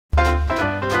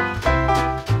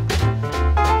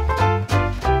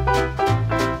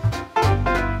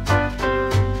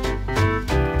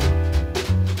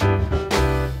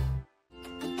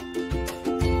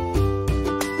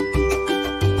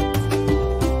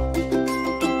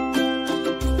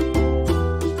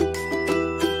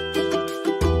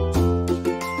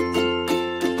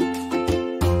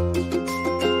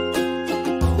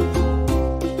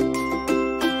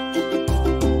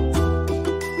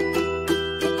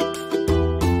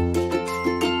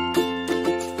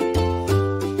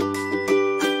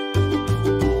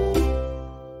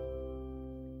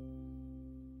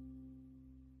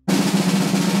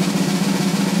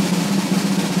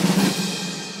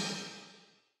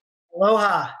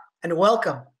Aloha and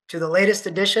welcome to the latest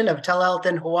edition of Telehealth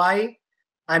in Hawaii.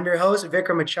 I'm your host,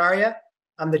 Vikram Acharya.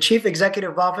 I'm the Chief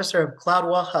Executive Officer of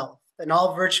Cloudwell Health, an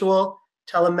all-virtual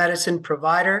telemedicine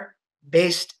provider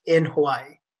based in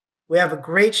Hawaii. We have a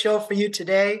great show for you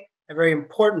today, a very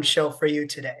important show for you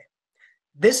today.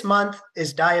 This month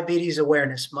is Diabetes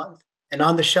Awareness Month, and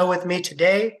on the show with me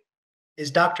today is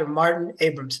Dr. Martin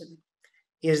Abrahamson.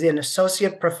 He is an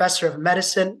Associate Professor of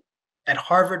Medicine at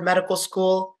Harvard Medical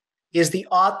School. He is the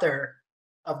author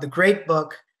of the great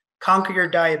book, Conquer Your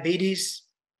Diabetes,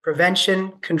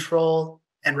 Prevention, Control,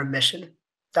 and Remission.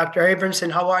 Dr. Abrahamson,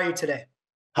 how are you today?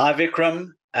 Hi, Vikram.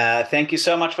 Thank you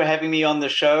so much for having me on the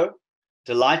show.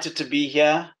 Delighted to be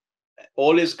here.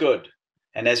 All is good.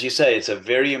 And as you say, it's a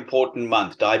very important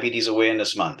month, Diabetes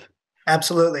Awareness Month.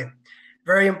 Absolutely.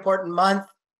 Very important month.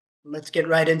 Let's get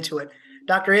right into it.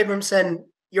 Dr. Abrahamson,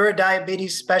 you're a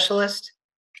diabetes specialist.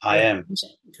 I am.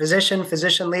 Physician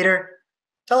leader.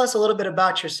 Tell us a little bit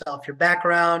about yourself, your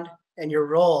background, and your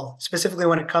role, specifically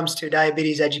when it comes to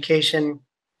diabetes education,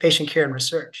 patient care, and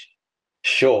research.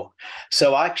 Sure.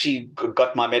 So I actually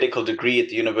got my medical degree at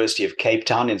the University of Cape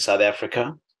Town in South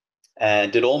Africa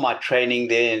and did all my training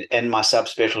there and my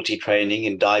subspecialty training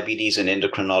in diabetes and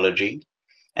endocrinology.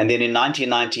 And then in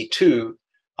 1992,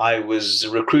 I was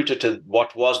recruited to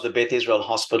what was the Beth Israel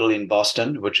Hospital in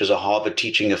Boston, which is a Harvard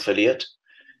teaching affiliate.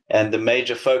 And the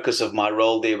major focus of my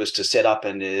role there was to set up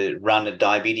and run a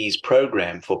diabetes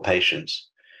program for patients.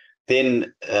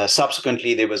 Then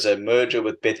subsequently, there was a merger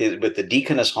with the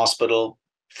Deaconess Hospital,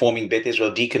 forming Beth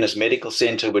Israel Deaconess Medical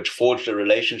Center, which forged a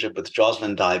relationship with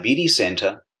Joslin Diabetes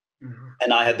Center. Mm-hmm.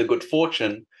 And I had the good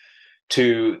fortune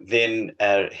to then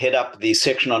head up the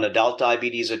section on adult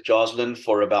diabetes at Joslin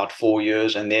for about 4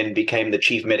 years, and then became the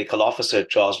chief medical officer at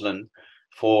Joslin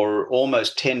for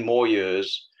almost 10 more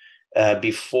years.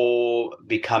 Before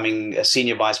becoming a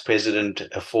senior vice president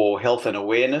for health and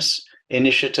awareness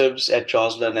initiatives at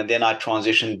Joslin. And then I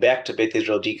transitioned back to Beth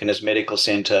Israel Deaconess Medical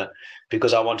Center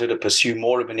because I wanted to pursue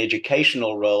more of an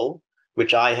educational role,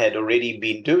 which I had already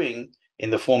been doing in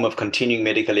the form of continuing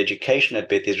medical education at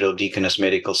Beth Israel Deaconess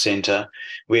Medical Center,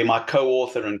 where my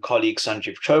co-author and colleague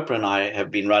Sanjeev Chopra and I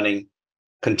have been running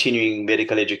continuing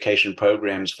medical education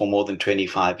programs for more than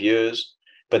 25 years.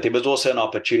 But there was also an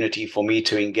opportunity for me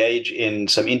to engage in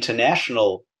some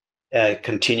international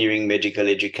continuing medical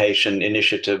education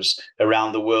initiatives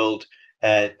around the world,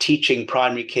 teaching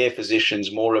primary care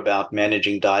physicians more about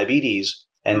managing diabetes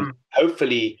and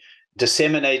hopefully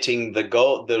disseminating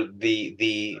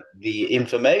the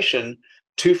information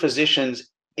to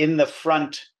physicians in the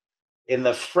front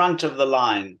of the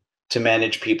line to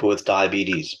manage people with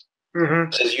diabetes.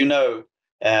 Mm-hmm. As you know,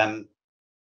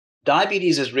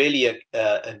 diabetes is really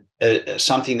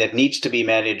something that needs to be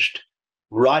managed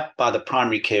right by the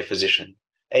primary care physician.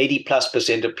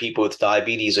 80+% of people with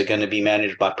diabetes are going to be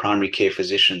managed by primary care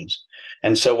physicians.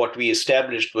 And so what we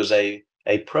established was a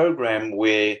program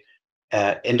where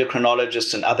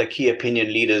endocrinologists and other key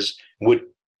opinion leaders would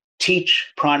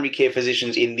teach primary care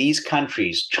physicians in these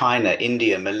countries, China,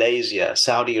 India, Malaysia,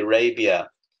 Saudi Arabia,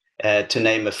 to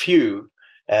name a few,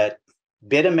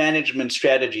 better management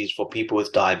strategies for people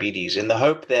with diabetes in the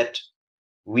hope that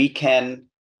we can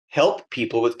help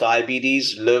people with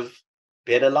diabetes live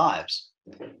better lives.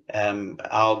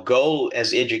 Our goal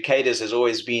as educators has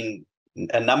always been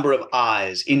a number of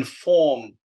I's: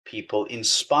 inform people,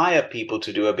 inspire people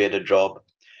to do a better job,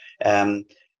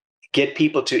 get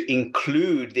people to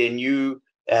include their new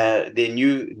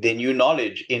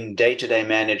knowledge in day-to-day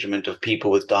management of people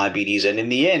with diabetes, and in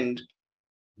the end,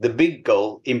 the big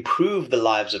goal, improve the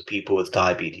lives of people with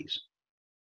diabetes.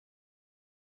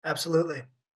 Absolutely.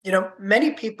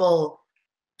 Many people,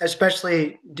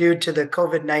 especially due to the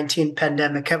COVID-19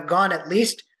 pandemic, have gone at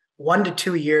least 1 to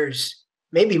 2 years,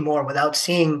 maybe more, without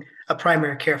seeing a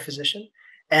primary care physician,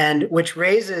 and which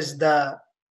raises the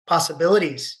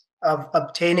possibilities of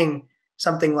obtaining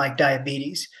something like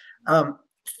diabetes.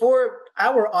 For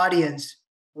our audience,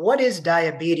 what is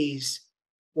diabetes?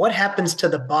 What happens to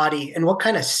the body, and what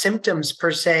kind of symptoms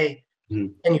per se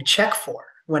can you check for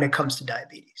when it comes to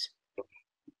diabetes?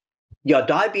 Yeah,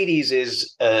 diabetes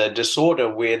is a disorder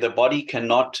where the body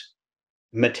cannot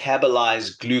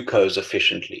metabolize glucose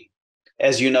efficiently.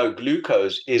 As you know,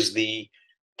 glucose is the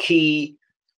key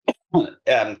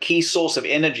source of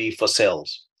energy for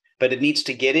cells, but it needs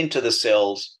to get into the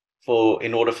cells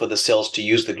in order for the cells to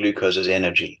use the glucose as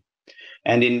energy.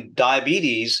 And in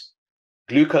diabetes,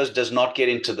 glucose does not get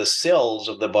into the cells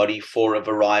of the body for a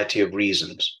variety of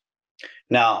reasons.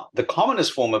 Now, the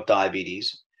commonest form of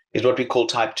diabetes is what we call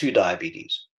type 2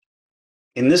 diabetes.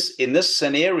 In this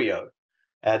scenario,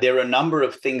 there are a number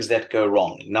of things that go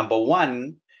wrong. Number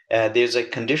one, there's a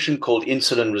condition called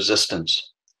insulin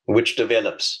resistance, which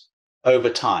develops over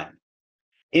time.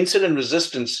 Insulin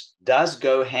resistance does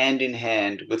go hand in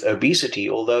hand with obesity,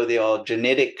 although there's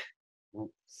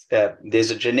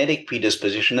a genetic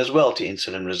predisposition as well to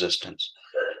insulin resistance.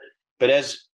 But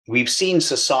as we've seen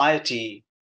society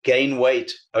gain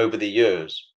weight over the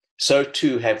years, so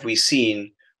too have we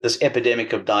seen this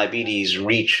epidemic of diabetes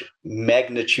reach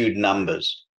magnitude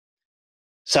numbers,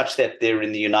 such that there are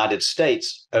in the United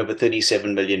States over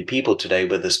 37 million people today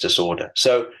with this disorder.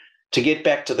 So to get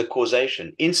back to the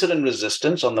causation, insulin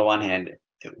resistance on the one hand,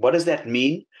 what does that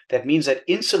mean? That means that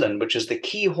insulin, which is the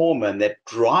key hormone that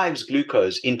drives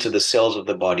glucose into the cells of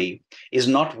the body, is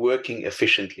not working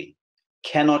efficiently,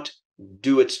 cannot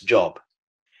do its job.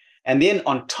 And then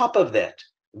on top of that,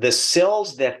 the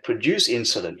cells that produce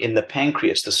insulin in the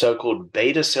pancreas, the so-called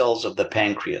beta cells of the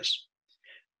pancreas,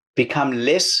 become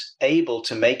less able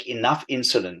to make enough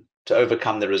insulin to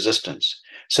overcome the resistance.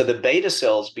 So the beta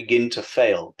cells begin to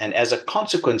fail. And as a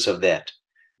consequence of that,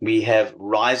 we have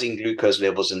rising glucose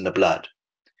levels in the blood.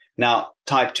 Now,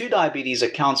 type 2 diabetes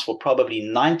accounts for probably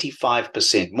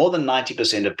 95%, more than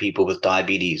 90% of people with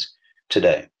diabetes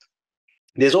today.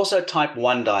 There's also type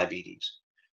 1 diabetes.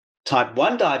 Type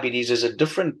 1 diabetes is a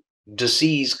different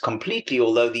disease completely,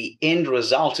 although the end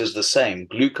result is the same.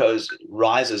 Glucose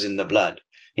rises in the blood.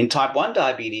 In type 1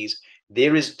 diabetes,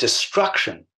 there is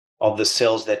destruction of the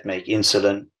cells that make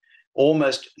insulin,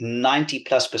 almost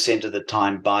 90+% of the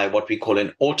time by what we call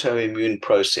an autoimmune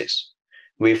process,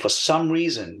 where for some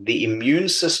reason the immune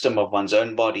system of one's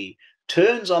own body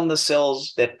turns on the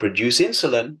cells that produce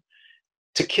insulin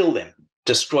to kill them,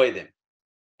 destroy them.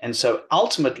 And so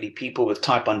ultimately, people with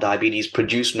type 1 diabetes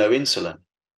produce no insulin.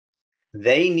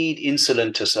 They need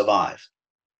insulin to survive.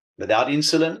 Without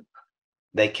insulin,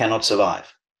 they cannot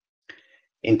survive.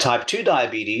 In type 2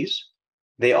 diabetes,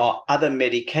 there are other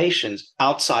medications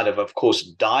outside of course,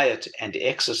 diet and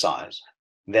exercise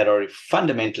that are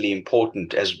fundamentally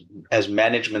important as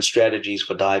management strategies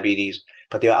for diabetes.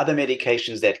 But there are other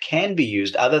medications that can be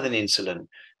used other than insulin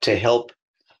to help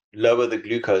lower the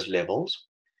glucose levels.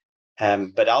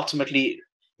 But ultimately,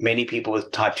 many people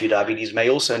with type 2 diabetes may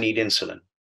also need insulin,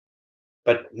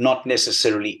 but not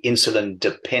necessarily insulin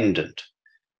dependent,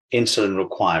 insulin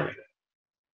requiring.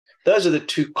 Those are the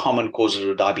two common causes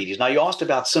of diabetes. Now, you asked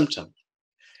about symptoms.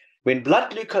 When blood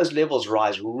glucose levels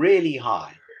rise really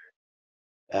high,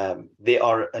 there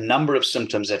are a number of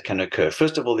symptoms that can occur.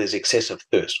 First of all, there's excessive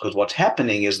thirst, because what's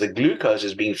happening is the glucose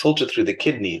is being filtered through the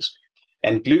kidneys,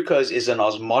 and glucose is an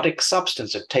osmotic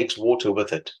substance that takes water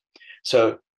with it.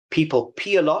 So people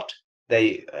pee a lot,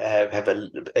 they have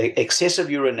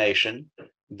excessive urination,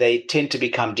 they tend to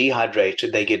become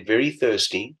dehydrated, they get very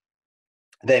thirsty,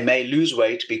 they may lose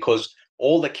weight because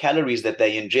all the calories that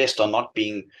they ingest are not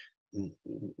being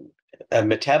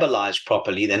metabolized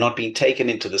properly, they're not being taken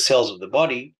into the cells of the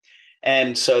body,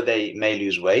 and so they may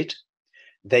lose weight.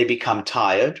 They become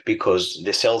tired because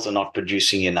the cells are not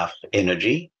producing enough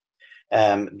energy.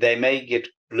 They may get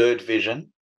blurred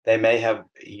vision. They may have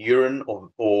urine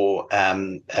or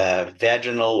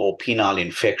vaginal or penile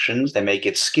infections. They may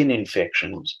get skin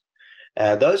infections.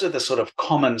 Those are the sort of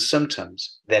common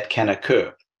symptoms that can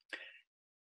occur.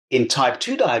 In type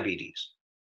 2 diabetes,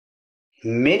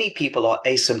 many people are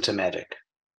asymptomatic.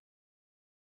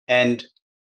 And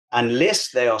unless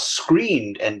they are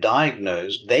screened and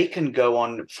diagnosed, they can go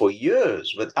on for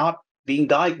years without being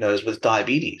diagnosed with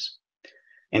diabetes.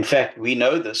 In fact, we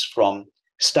know this from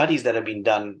studies that have been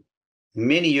done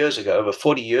many years ago, over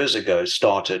 40 years ago,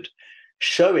 started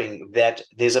showing that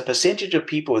there's a percentage of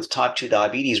people with type 2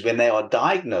 diabetes, when they are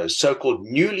diagnosed, so-called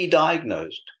newly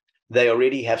diagnosed, they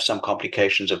already have some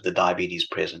complications of the diabetes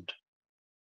present.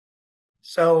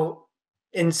 So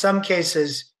in some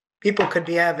cases, people could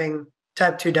be having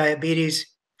type 2 diabetes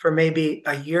for maybe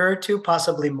a year or two,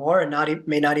 possibly more, and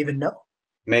may not even know.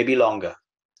 Maybe longer,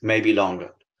 maybe longer.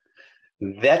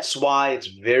 That's why it's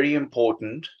very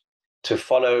important to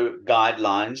follow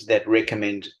guidelines that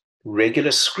recommend regular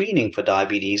screening for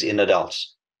diabetes in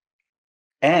adults.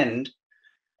 And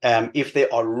if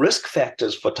there are risk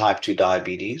factors for type 2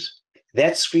 diabetes,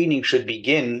 that screening should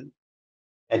begin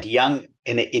in young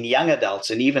adults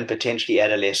and even potentially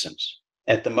adolescents.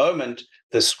 At the moment,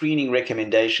 the screening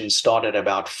recommendations start at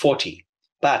about 40.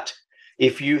 But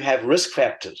if you have risk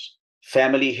factors,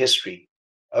 family history,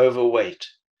 overweight,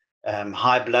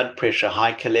 high blood pressure,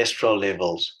 high cholesterol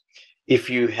levels, if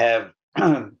you have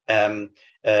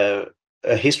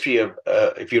a history of,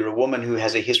 if you're a woman who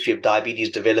has a history of diabetes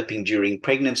developing during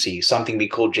pregnancy, something we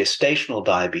call gestational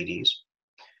diabetes,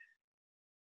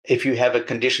 if you have a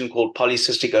condition called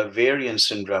polycystic ovarian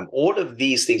syndrome, all of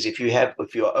these things, if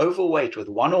you're overweight with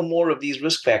one or more of these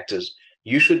risk factors,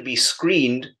 you should be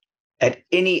screened at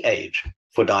any age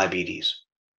for diabetes,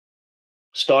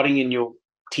 starting in your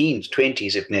teens,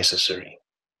 20s, if necessary.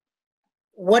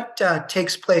 What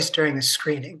takes place during the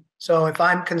screening? So if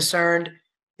I'm concerned,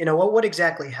 what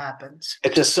exactly happens?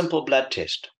 It's a simple blood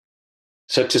test.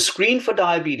 So to screen for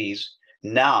diabetes,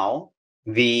 now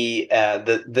the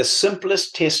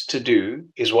simplest test to do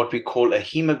is what we call a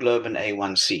hemoglobin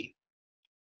A1C.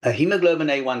 A hemoglobin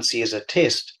A1C is a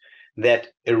test that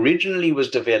originally was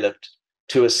developed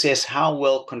to assess how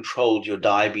well controlled your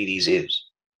diabetes is.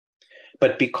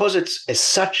 But because it's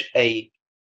such a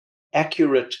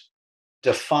accurate,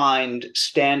 defined,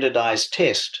 standardized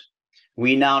test,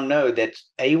 we now know that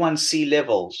A1C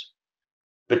levels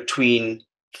between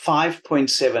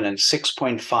 5.7 and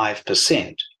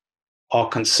 6.5% are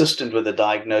consistent with a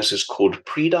diagnosis called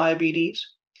prediabetes,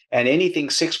 and anything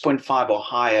 6.5 or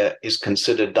higher is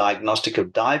considered diagnostic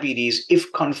of diabetes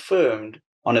if confirmed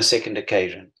on a second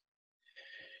occasion.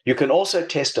 You can also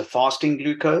test a fasting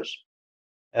glucose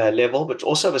level, but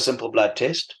also a simple blood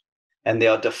test, and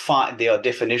there are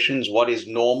definitions: what is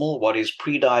normal, what is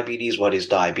prediabetes, what is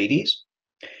diabetes.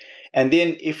 And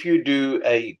then if you do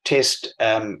a test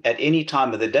at any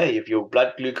time of the day, if your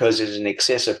blood glucose is in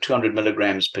excess of 200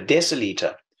 milligrams per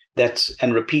deciliter,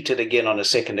 and repeated again on a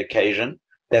second occasion,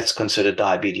 that's considered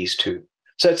diabetes too.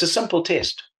 So it's a simple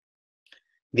test.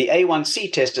 The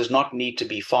A1C test does not need to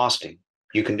be fasting.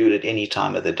 You can do it at any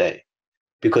time of the day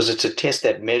because it's a test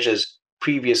that measures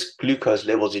previous glucose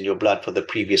levels in your blood for the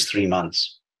previous 3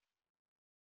 months.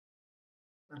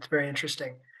 That's very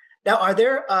interesting. Now, are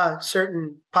there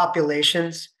certain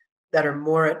populations that are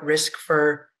more at risk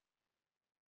for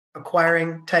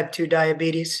acquiring type 2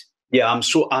 diabetes? Yeah,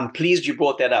 I'm pleased you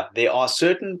brought that up. There are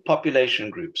certain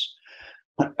population groups,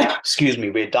 excuse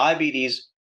me, where diabetes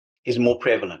is more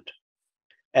prevalent.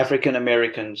 African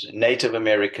Americans, Native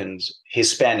Americans,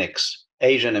 Hispanics,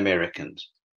 Asian Americans.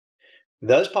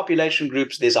 Those population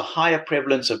groups, there's a higher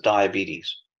prevalence of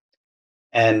diabetes.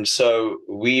 And so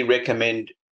we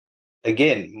recommend,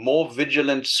 again, more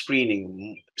vigilant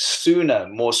screening, sooner,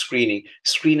 more screening,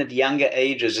 screen at younger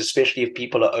ages, especially if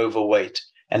people are overweight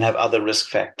and have other risk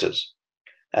factors,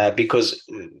 because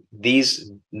these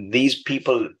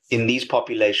people in these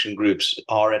population groups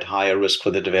are at higher risk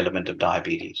for the development of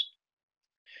diabetes.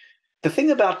 The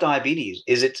thing about diabetes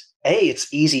is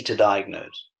it's easy to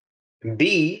diagnose.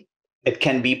 B, it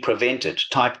can be prevented,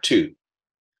 type 2.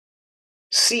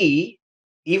 C,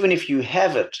 even if you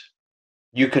have it,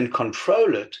 you can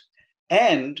control it,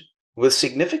 and with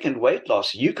significant weight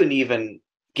loss, you can even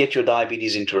get your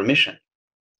diabetes into remission.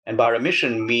 And by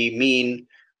remission, we mean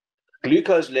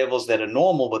glucose levels that are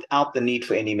normal without the need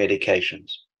for any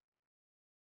medications.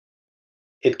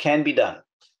 It can be done.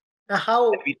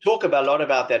 Now, we talk a lot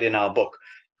about that in our book.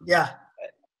 Yeah.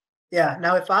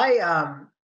 Now, if I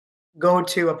go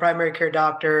to a primary care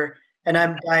doctor and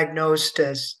I'm diagnosed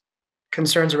as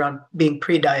concerns around being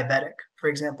pre-diabetic, for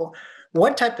example,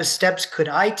 what type of steps could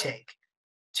I take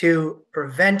to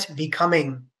prevent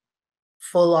becoming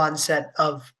full onset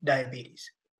of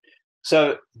diabetes?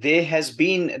 So there have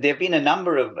been a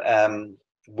number of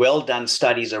well-done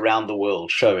studies around the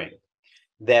world showing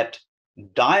that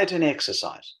diet and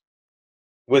exercise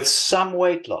with some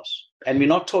weight loss, and we're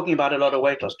not talking about a lot of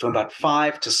weight loss, we're talking about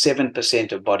 5 to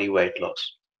 7% of body weight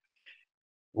loss,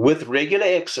 with regular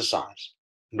exercise,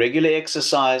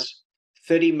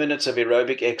 30 minutes of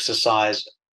aerobic exercise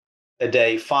a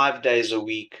day, 5 days a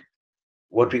week,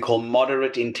 what we call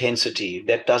moderate intensity.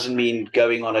 That doesn't mean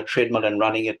going on a treadmill and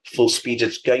running at full speed.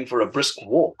 It's going for a brisk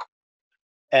walk.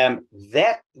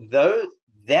 That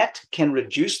can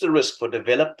reduce the risk for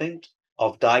development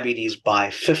of diabetes by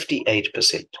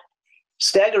 58%.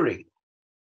 Staggering.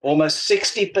 Almost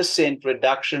 60%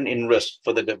 reduction in risk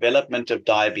for the development of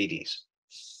diabetes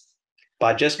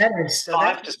by just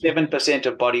 5 to 7%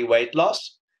 of body weight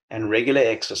loss and regular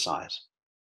exercise.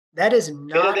 That is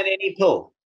not better than any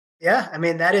pill. Yeah, I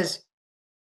mean, that is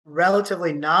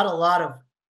relatively not a lot of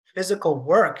physical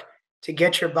work to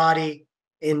get your body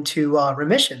into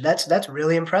remission. That's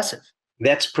really impressive.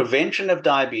 That's prevention of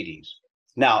diabetes.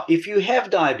 Now, if you have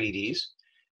diabetes,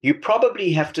 you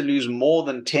probably have to lose more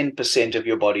than 10% of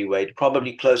your body weight,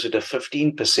 probably closer to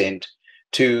 15%,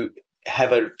 to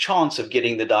have a chance of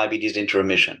getting the diabetes into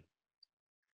remission.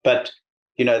 But,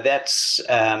 that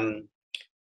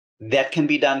can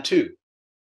be done too.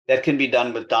 That can be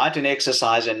done with diet and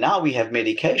exercise, and now we have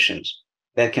medications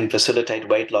that can facilitate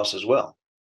weight loss as well.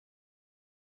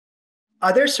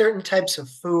 Are there certain types of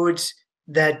foods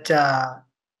that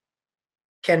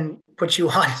can put you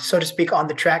on, so to speak, on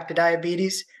the track to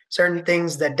diabetes? Certain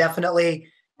things that definitely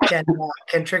can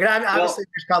trigger. I mean, obviously,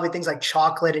 there's probably things like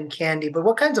chocolate and candy, but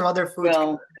what kinds of other foods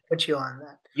can put you on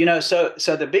that?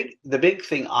 So the big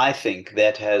thing I think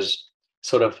that has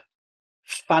sort of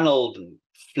funneled and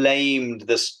flamed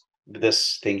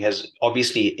this thing is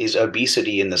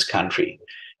obesity in this country.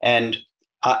 And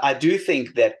I do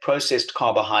think that processed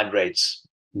carbohydrates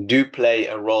do play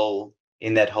a role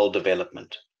in that whole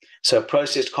development. So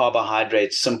processed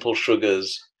carbohydrates, simple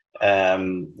sugars,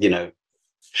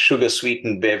 sugar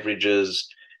sweetened beverages,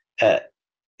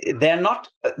 they're not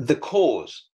the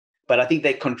cause, but I think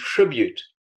they contribute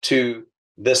to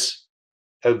this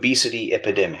obesity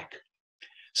epidemic.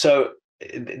 So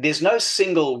there's no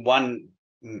single one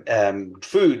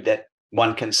food that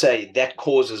one can say that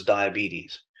causes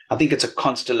diabetes. I think it's a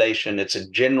constellation. It's a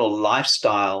general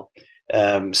lifestyle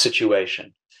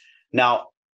situation. Now,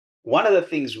 one of the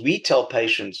things we tell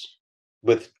patients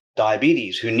with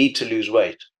diabetes who need to lose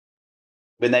weight,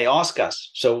 when they ask us,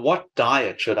 so what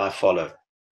diet should I follow?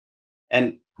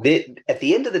 And at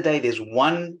the end of the day, there's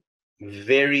one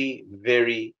very,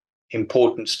 very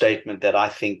important statement that I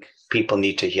think people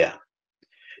need to hear.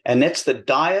 And that's the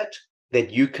diet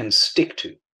that you can stick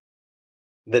to,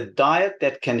 the diet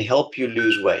that can help you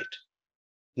lose weight,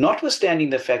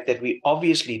 notwithstanding the fact that we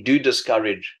obviously do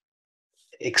discourage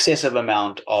excessive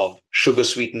amount of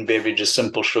sugar-sweetened beverages,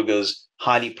 simple sugars,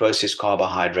 highly processed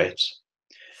carbohydrates.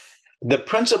 The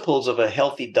principles of a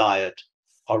healthy diet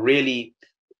are really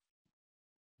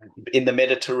in the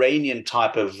Mediterranean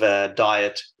type of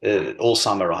diet, all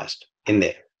summarized in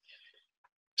there.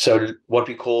 So what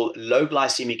we call low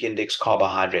glycemic index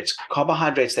carbohydrates,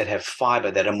 carbohydrates that have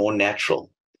fiber, that are more natural,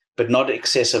 but not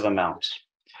excessive amounts.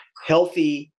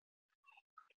 Healthy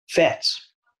fats,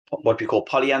 what we call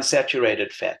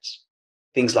polyunsaturated fats,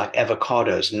 things like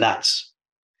avocados, nuts.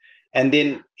 And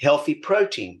then healthy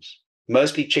proteins,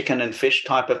 mostly chicken and fish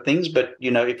type of things. But,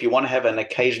 if you want to have an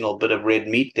occasional bit of red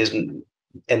meat,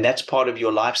 and that's part of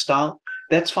your lifestyle,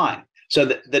 that's fine. So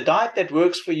the diet that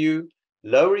works for you,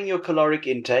 lowering your caloric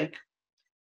intake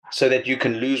so that you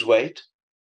can lose weight,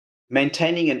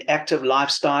 maintaining an active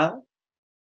lifestyle,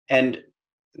 and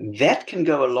that can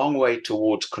go a long way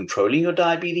towards controlling your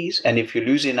diabetes. And if you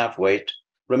lose enough weight,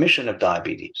 remission of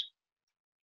diabetes.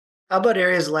 How about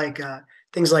areas like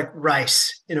things like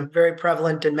rice? Very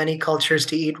prevalent in many cultures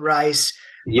to eat rice.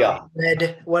 Yeah.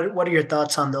 Bread. What are your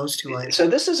thoughts on those two items? So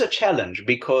this is a challenge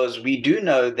because we do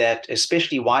know that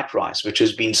especially white rice, which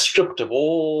has been stripped of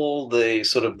all the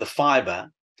sort of the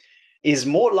fiber, is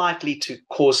more likely to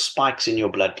cause spikes in your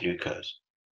blood glucose.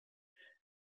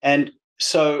 And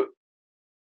so,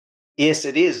 yes,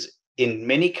 it is. In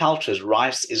many cultures,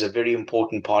 rice is a very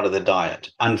important part of the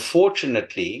diet.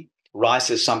 Unfortunately,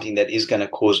 rice is something that is going to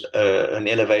cause an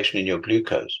elevation in your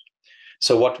glucose.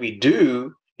 So what we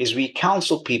do is we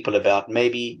counsel people about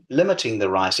maybe limiting the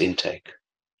rice intake,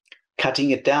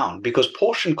 cutting it down, because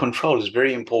portion control is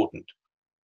very important.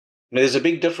 There's a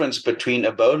big difference between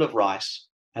a bowl of rice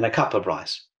and a cup of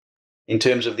rice in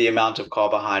terms of the amount of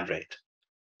carbohydrate.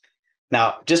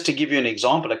 Now, just to give you an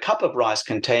example, a cup of rice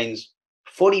contains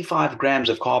 45 grams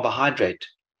of carbohydrate.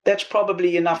 That's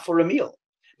probably enough for a meal.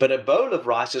 But a bowl of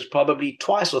rice is probably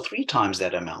twice or three times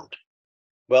that amount.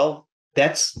 Well,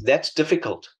 that's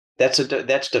difficult.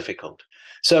 That's difficult.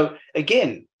 So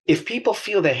again, if people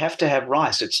feel they have to have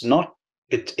rice,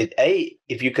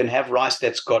 if you can have rice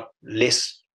that's got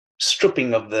less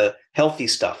stripping of the healthy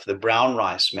stuff, the brown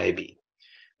rice maybe,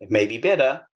 it may be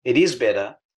better. It is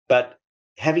better, but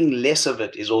having less of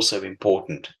it is also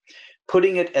important.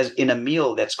 Putting it as in a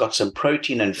meal that's got some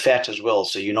protein and fat as well,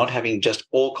 so you're not having just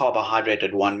all carbohydrate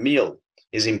at one meal,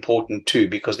 is important too,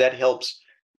 because that helps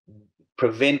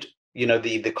prevent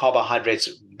the carbohydrates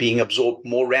being absorbed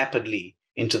more rapidly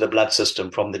into the blood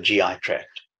system from the GI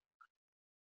tract.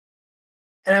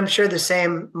 And I'm sure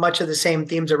much of the same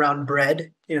themes around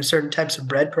bread, certain types of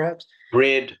bread, perhaps.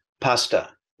 Bread,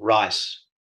 pasta, rice,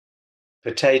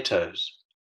 potatoes.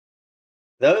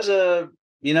 Those are,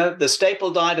 the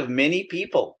staple diet of many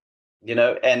people,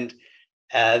 and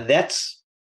that's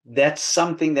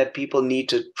something that people need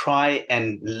to try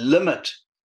and limit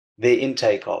their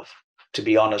intake of, to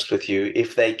be honest with you,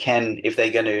 if they're going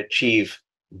to achieve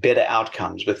better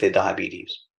outcomes with their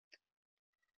diabetes.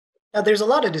 Now, there's a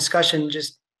lot of discussion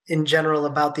just in general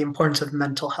about the importance of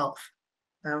mental health.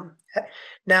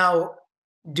 Now,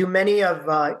 do many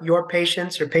of your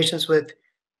patients or patients with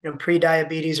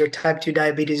pre-diabetes or type 2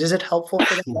 diabetes, is it helpful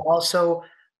for them to also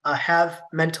have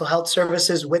mental health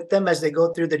services with them as they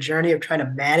go through the journey of trying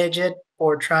to manage it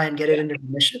or try and get it into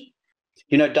remission?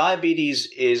 Diabetes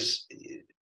is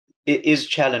is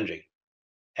challenging.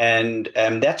 And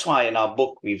that's why in our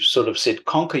book, we've sort of said,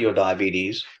 conquer your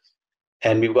diabetes.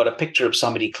 And we've got a picture of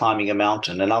somebody climbing a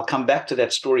mountain. And I'll come back to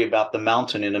that story about the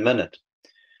mountain in a minute.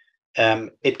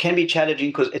 It can be challenging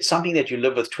because it's something that you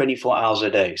live with 24 hours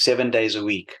a day, 7 days a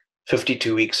week,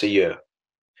 52 weeks a year.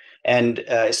 And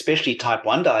especially type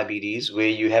 1 diabetes, where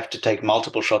you have to take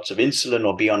multiple shots of insulin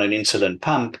or be on an insulin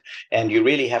pump. And you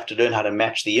really have to learn how to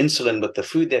match the insulin with the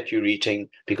food that you're eating,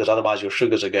 because otherwise your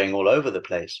sugars are going all over the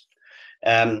place.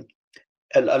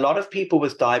 A lot of people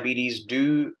with diabetes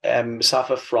do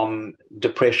suffer from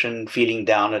depression, feeling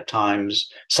down at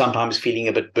times, sometimes feeling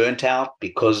a bit burnt out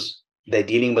because they're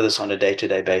dealing with this on a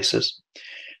day-to-day basis.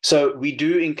 So we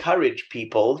do encourage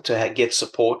people to get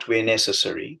support where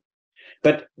necessary.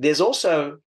 But there's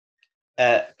also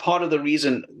part of the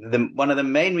reason, one of the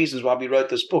main reasons why we wrote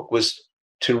this book was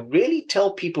to really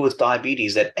tell people with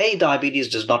diabetes that A, diabetes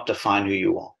does not define who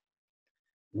you are.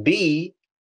 B,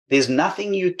 there's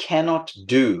nothing you cannot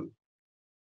do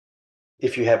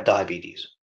if you have diabetes.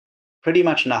 Pretty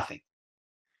much nothing.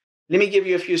 Let me give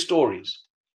you a few stories.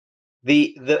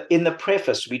 In the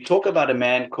preface, we talk about a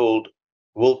man called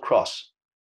Will Cross.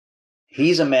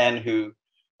 He's a man who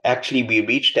actually we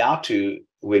reached out to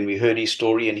when we heard his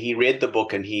story, and he read the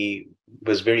book, and he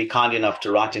was very kind enough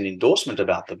to write an endorsement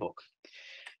about the book.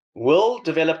 Will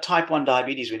developed type 1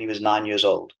 diabetes when he was 9 years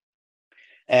old.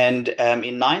 And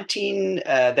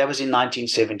that was in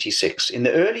 1976. In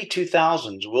the early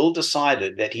 2000s, Will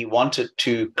decided that he wanted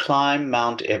to climb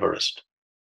Mount Everest.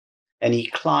 And he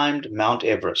climbed Mount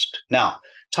Everest. Now,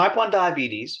 type 1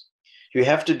 diabetes, you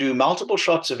have to do multiple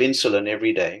shots of insulin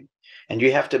every day, and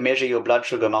you have to measure your blood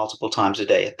sugar multiple times a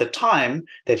day. At the time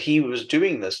that he was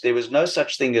doing this, there was no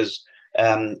such thing as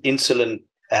automatic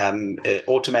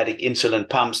insulin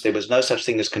pumps. There was no such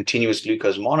thing as continuous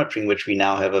glucose monitoring, which we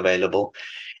now have available.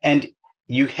 And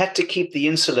you had to keep the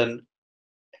insulin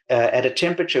at a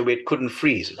temperature where it couldn't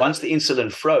freeze. Once the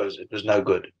insulin froze, it was no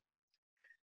good.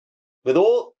 With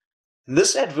all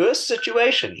this adverse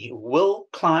situation, he will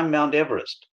climb Mount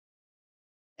Everest.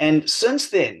 And since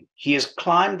then, he has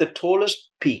climbed the tallest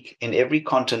peak in every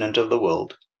continent of the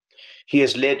world. He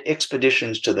has led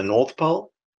expeditions to the North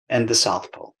Pole and the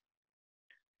South Pole.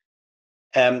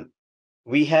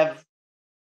 We have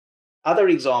other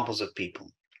examples of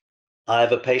people. I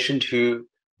have a patient who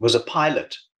was a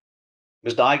pilot,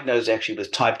 was diagnosed actually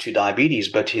with type 2 diabetes,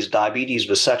 but his diabetes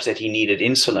was such that he needed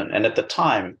insulin. And at the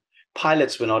time,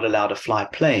 pilots were not allowed to fly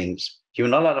planes. You were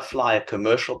not allowed to fly a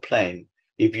commercial plane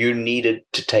if you needed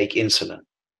to take insulin.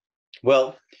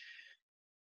 Well,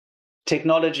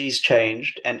 technology's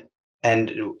changed, and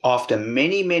after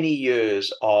many, many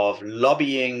years of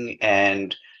lobbying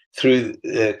and through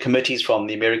committees from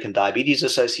the American Diabetes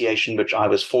Association, which I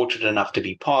was fortunate enough to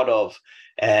be part of,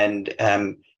 and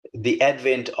the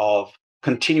advent of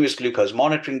continuous glucose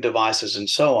monitoring devices and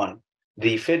so on,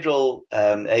 the Federal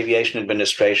Aviation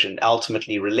Administration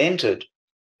ultimately relented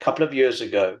a couple of years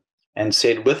ago and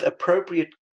said, with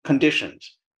appropriate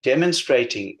conditions,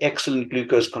 demonstrating excellent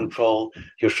glucose control,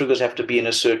 your sugars have to be in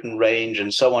a certain range,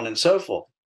 and so on and so forth,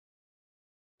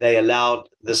 they allowed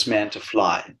this man to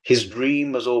fly. His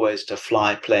dream was always to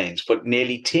fly planes. For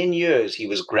nearly 10 years, he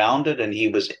was grounded, and he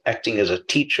was acting as a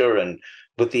teacher and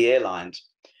with the airlines.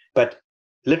 But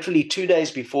literally 2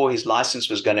 days before his license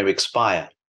was going to expire,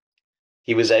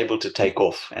 he was able to take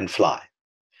off and fly.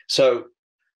 So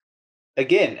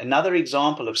again, another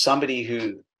example of somebody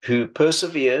who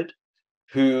persevered,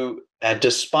 who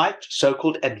despite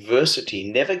so-called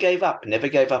adversity, never gave up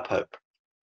hope.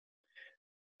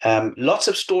 Lots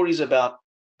of stories about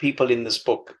people in this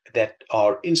book that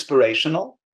are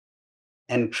inspirational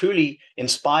and truly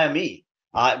inspire me.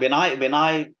 When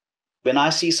I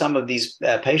see some of these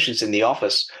patients in the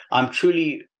office, I'm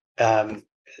truly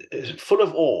full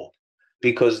of awe,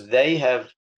 because they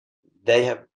have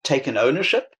taken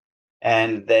ownership,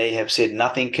 and they have said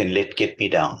nothing can get me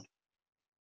down.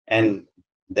 And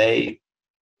they're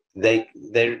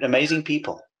amazing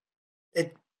people.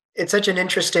 It's such an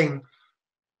interesting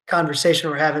conversation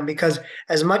we're having, because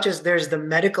as much as there's the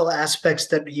medical aspects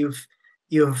that you've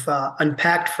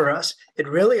unpacked for us, it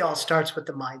really all starts with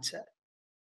the mindset.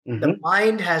 Mm-hmm. The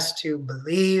mind has to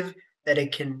believe that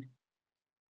it can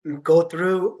go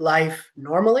through life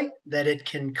normally, that it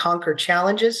can conquer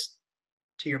challenges.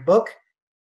 To your book,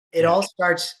 it all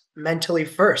starts mentally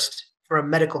first for a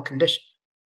medical condition.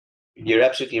 You're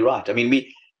absolutely right. I mean,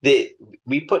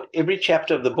 we put every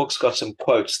chapter of the book's got some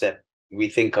quotes that we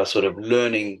think are sort of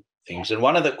learning things. And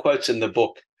one of the quotes in the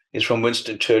book is from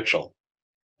Winston Churchill.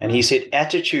 And he said,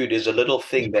 attitude is a little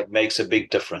thing that makes a big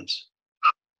difference.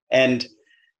 And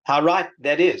how right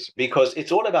that is, because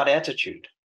it's all about attitude.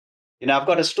 I've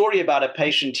got a story about a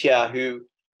patient here who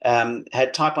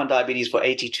had type 1 diabetes for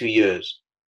 82 years.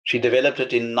 She developed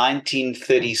it in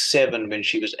 1937 when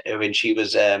she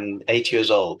was 8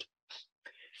 years old,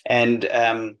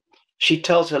 and she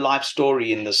tells her life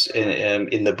story in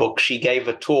the book. She gave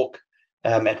a talk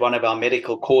at one of our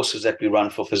medical courses that we run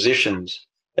for physicians,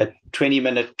 a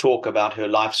 20-minute talk about her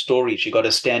life story. She got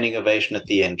a standing ovation at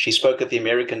the end. She spoke at the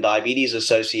American Diabetes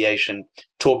Association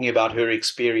talking about her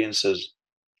experiences.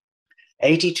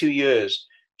 82 years.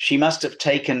 She must have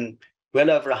taken well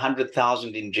over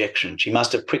 100,000 injections. She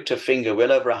must have pricked her finger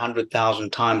well over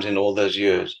 100,000 times in all those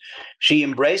years. She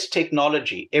embraced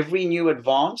technology. Every new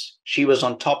advance she was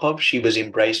on top of, she was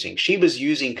embracing. She was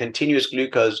using continuous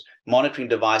glucose monitoring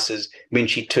devices when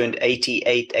she turned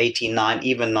 88, 89,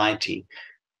 even 90.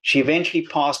 She eventually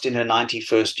passed in her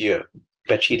 91st year,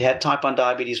 but she'd had type 1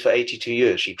 diabetes for 82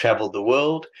 years. She traveled the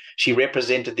world. She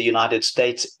represented the United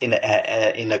States in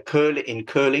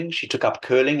curling. She took up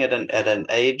curling at an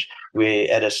age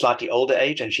at a slightly older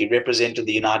age, and she represented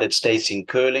the United States in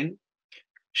curling.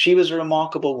 She was a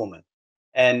remarkable woman.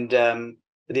 And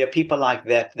there are people like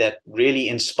that really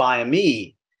inspire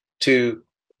me to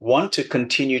want to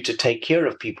continue to take care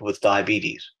of people with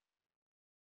diabetes.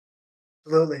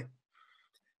 Absolutely.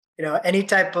 Any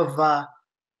type of,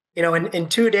 in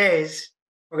 2 days,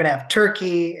 we're going to have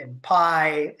turkey and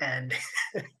pie and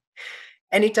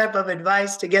any type of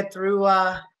advice to get through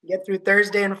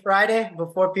Thursday and Friday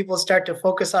before people start to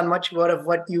focus on much of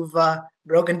what you've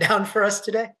broken down for us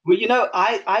today? Well,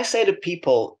 I say to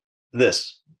people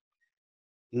this: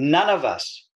 none of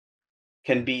us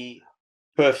can be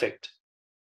perfect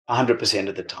 100%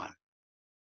 of the time.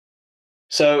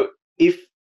 So if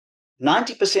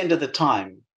 90% of the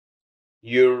time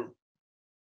you're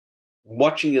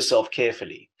watching yourself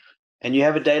carefully and you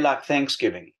have a day like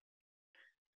Thanksgiving,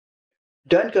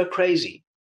 don't go crazy.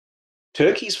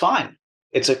 Turkey's fine.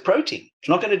 It's a protein. It's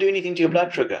not going to do anything to your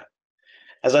blood sugar.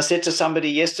 As I said to somebody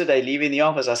yesterday leaving the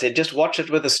office, I said, just watch it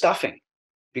with the stuffing,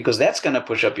 because that's going to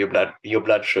push up your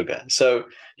blood sugar. So,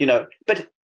 but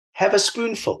have a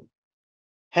spoonful.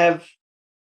 Have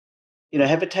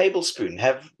a tablespoon.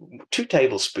 Have 2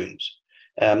 tablespoons.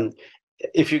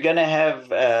 If you're going to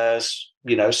have, a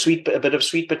bit of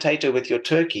sweet potato with your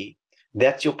turkey,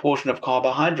 that's your portion of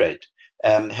carbohydrate.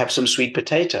 Have some sweet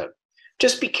potato.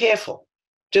 Just be careful.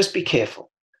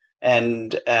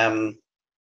 And,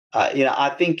 I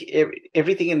think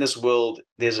everything in this world,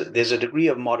 there's a degree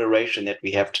of moderation that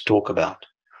we have to talk about.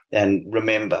 And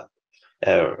remember,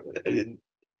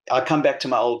 I come back to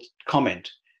my old comment.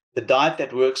 The diet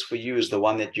that works for you is the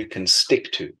one that you can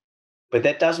stick to. But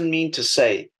that doesn't mean to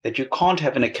say that you can't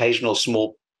have an occasional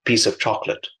small piece of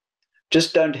chocolate.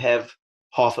 Just don't have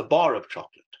half a bar of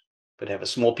chocolate, but have a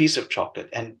small piece of chocolate,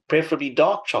 and preferably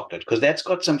dark chocolate, because that's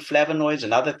got some flavonoids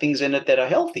and other things in it that are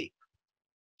healthy.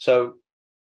 So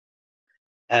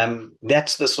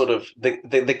that's the sort of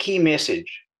the key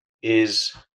message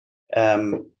is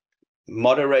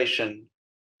moderation.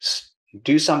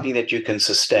 Do something that you can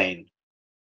sustain,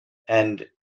 and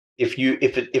if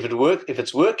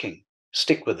it's working,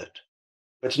 stick with it.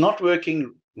 If it's not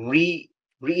working,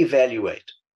 reevaluate.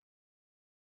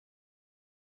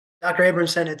 Dr.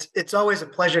 Abrahamson, it's always a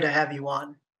pleasure to have you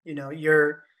on.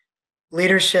 Your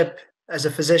leadership as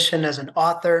a physician, as an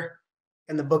author,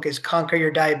 and the book is Conquer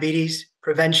Your Diabetes: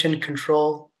 Prevention,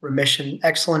 Control, Remission.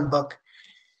 Excellent book.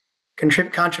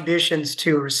 Contributions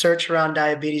to research around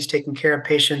diabetes, taking care of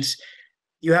patients.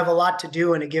 You have a lot to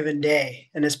do in a given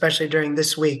day, and especially during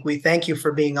this week. We thank you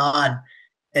for being on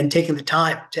and taking the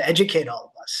time to educate all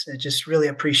of us. I just really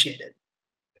appreciate it.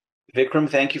 Vikram,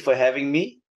 thank you for having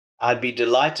me. I'd be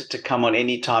delighted to come on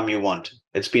any time you want.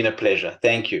 It's been a pleasure.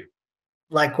 Thank you.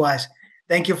 Likewise.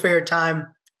 Thank you for your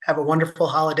time. Have a wonderful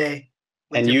holiday.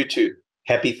 And you too.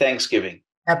 Happy Thanksgiving.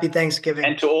 Happy Thanksgiving.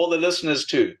 And to all the listeners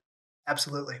too.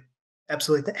 Absolutely.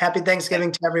 Absolutely. Happy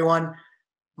Thanksgiving to everyone.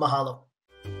 Mahalo.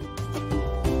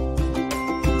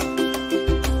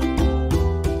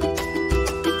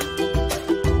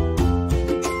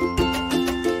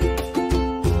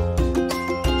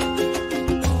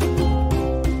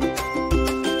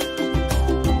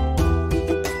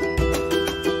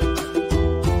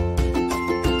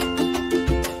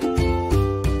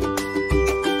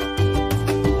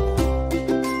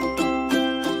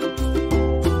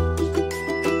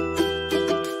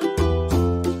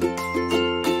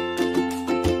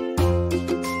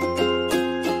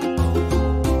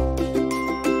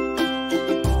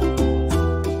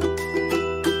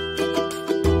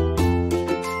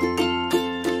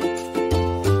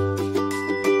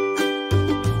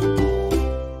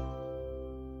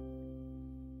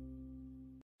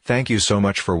 Thank you so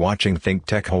much for watching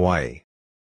ThinkTech Hawaii.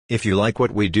 If you like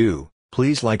what we do,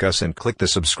 please like us and click the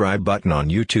subscribe button on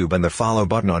YouTube and the follow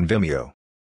button on Vimeo.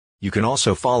 You can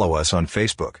also follow us on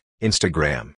Facebook,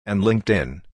 Instagram, and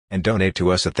LinkedIn, and donate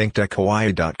to us at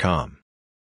thinktechhawaii.com.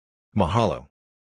 Mahalo.